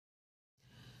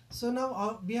So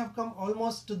now we have come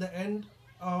almost to the end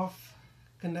of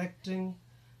connecting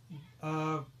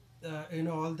all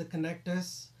the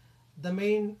connectors. The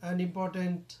main and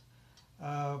important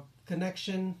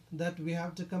connection that we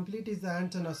have to complete is the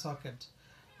antenna socket.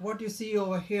 What you see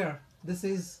over here, this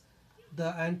is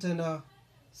the antenna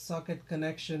socket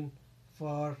connection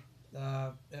for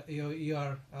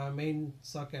your main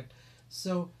socket.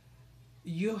 So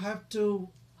you have to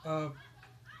uh,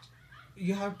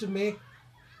 make,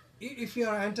 if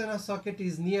your antenna socket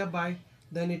is nearby,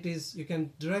 then it is, you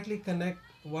can directly connect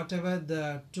whatever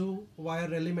the two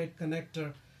wire element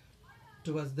connector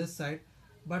towards this side.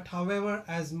 But however,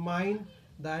 as mine,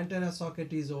 the antenna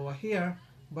socket is over here,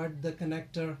 but the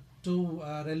connector two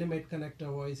relimate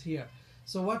connector is here.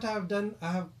 So what I have done,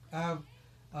 I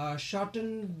have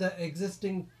shortened the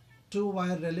existing two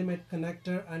wire relimate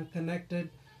connector and connected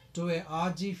to a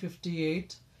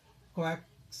RG58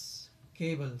 coax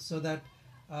cable, so that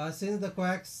since the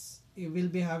coax will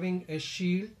be having a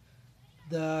shield,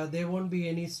 there won't be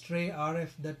any stray RF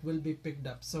that will be picked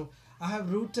up. So I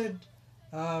have routed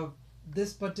uh,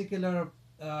 this particular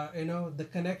the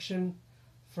connection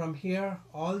from here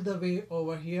all the way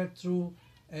over here through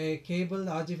a cable,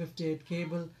 RG58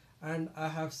 cable, and I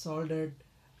have soldered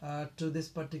to this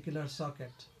particular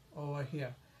socket over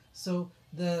here. So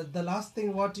the last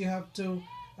thing what you have to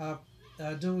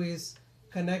do is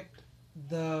connect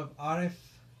the RF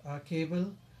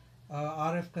cable,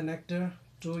 RF connector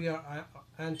to your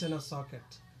antenna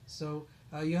socket. So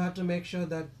you have to make sure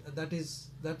that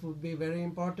that would be very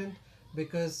important,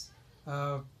 because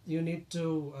you need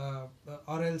to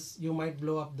or else you might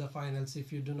blow up the finals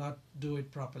if you do not do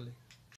it properly.